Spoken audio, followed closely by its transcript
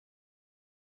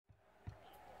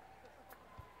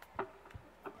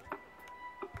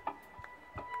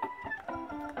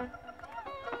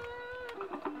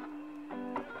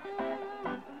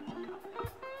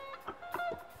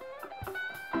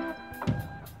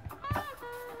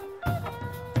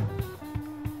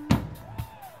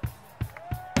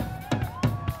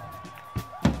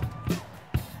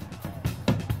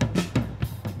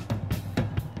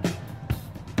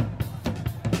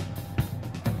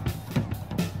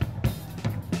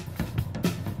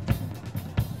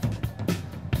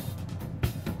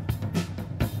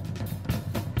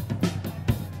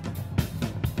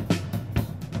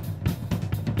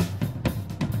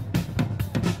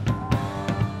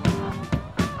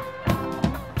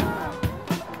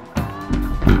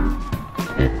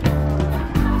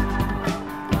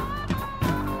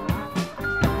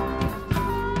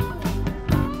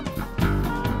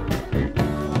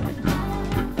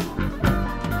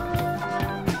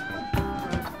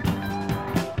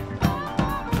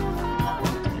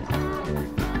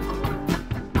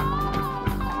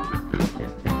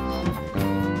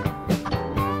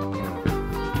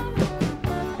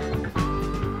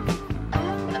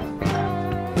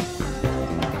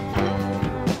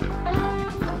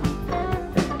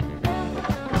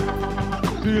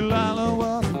Delilah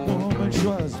was a woman, she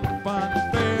was fine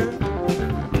and fair.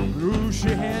 Ooh, she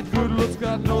had good looks,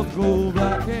 got no gold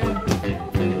black hair.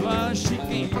 Delilah, she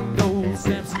gained old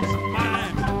Samson's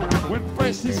mind. When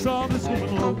first he saw this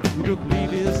woman low, he took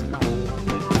leave his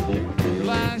mind.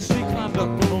 Delilah, she climbed up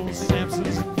on old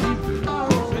Samson's feet.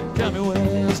 Said, tell me where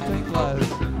this thing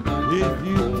lies, if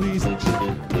you please.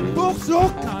 Folks so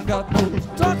kind, got no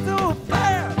talk no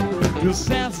fair. Till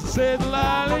Samson said,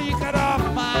 Delilah, you cut off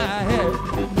my head.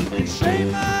 You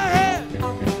shave my head,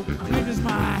 clean as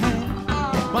my hand.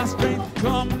 My strength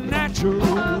come natural,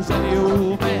 said the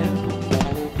old man.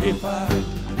 If I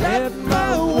had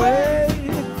my way,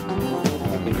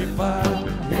 if I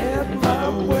had my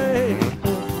way,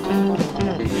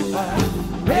 if I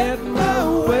had my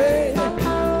way,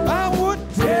 I would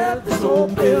tear this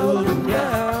old building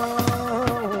down.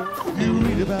 You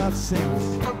read about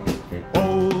Samson,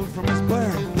 old from his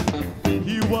birth.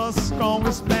 He was the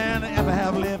strongest man to ever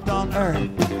have lived on earth.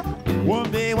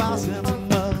 One day while Samson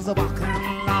was walking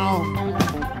along,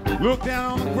 looked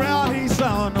down on the ground, he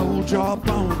saw an old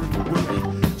jawbone.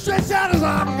 Stretched out his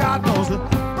arm, God knows it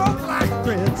broke like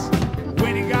threads.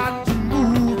 When he got to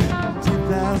moving,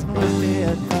 10,000 was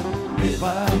dead. If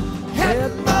I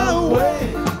had my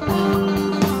way,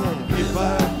 if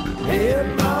I had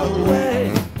my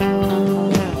way,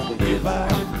 if I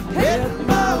had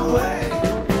my way,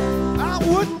 I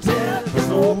would tear this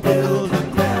old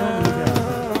building down.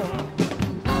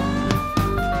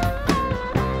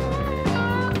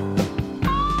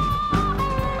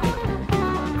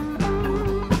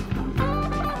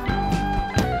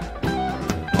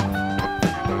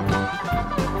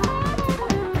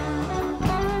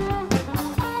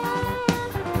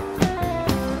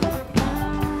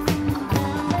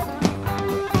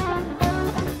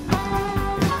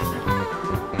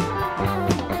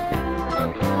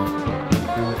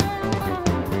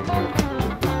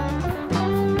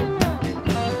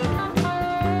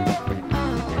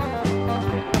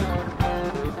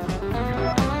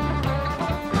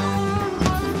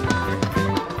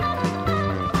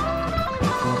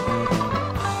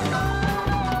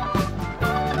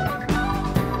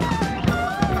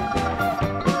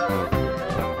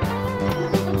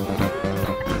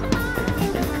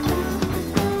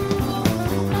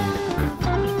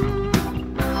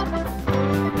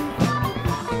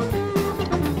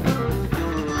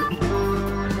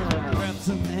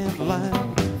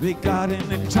 They got in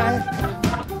the attack.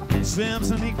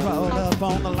 Samson, he crawled up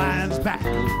on the lion's back.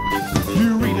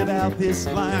 You read about this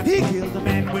lion, he killed a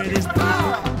man with his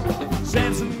power.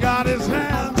 Samson got his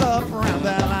hands up around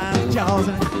that lion's jaws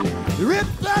and he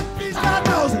ripped that beast, God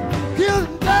knows it, killed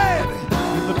him dead.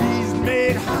 And the beast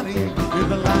made honey with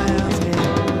the lion's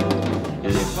head.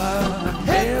 If I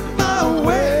had my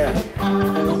way,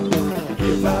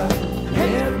 if I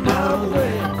had my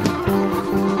way,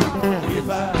 if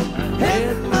I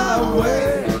had my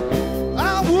way,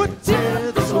 I would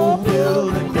tear this whole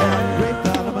building down. Great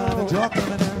dynamite and jaw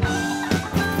coming out.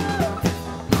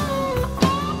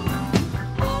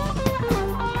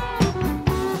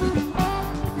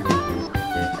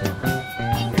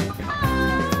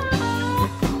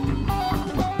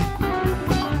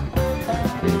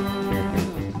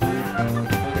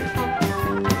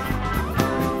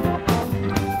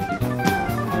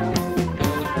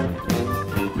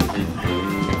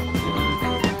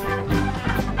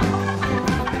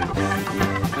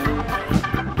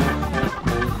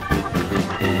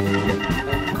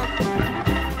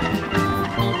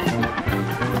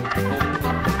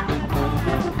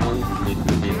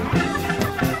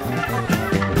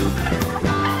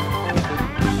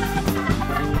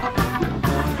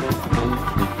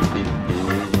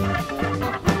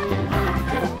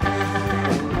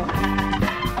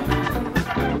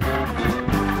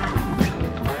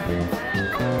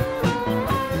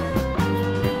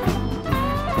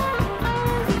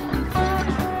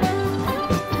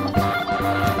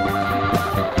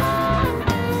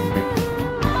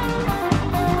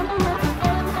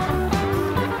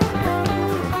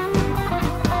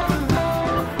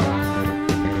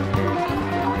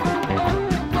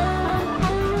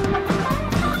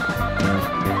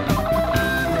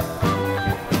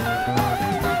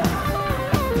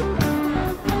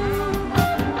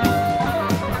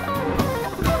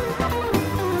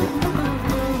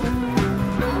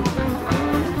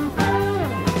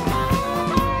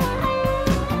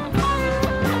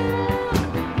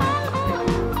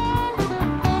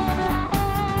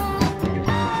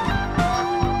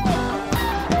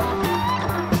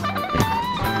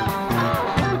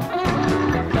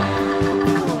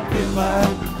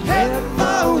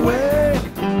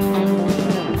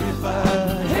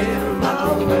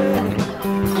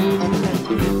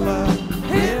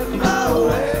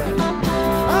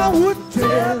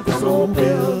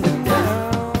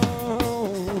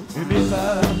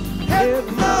 had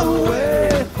my way,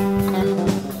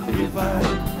 if I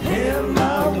had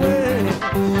my way,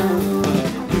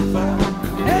 if I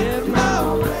had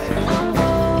my way,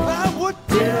 I would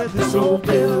tear this old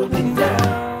building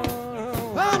down.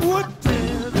 I would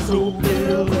tear this old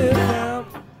building down.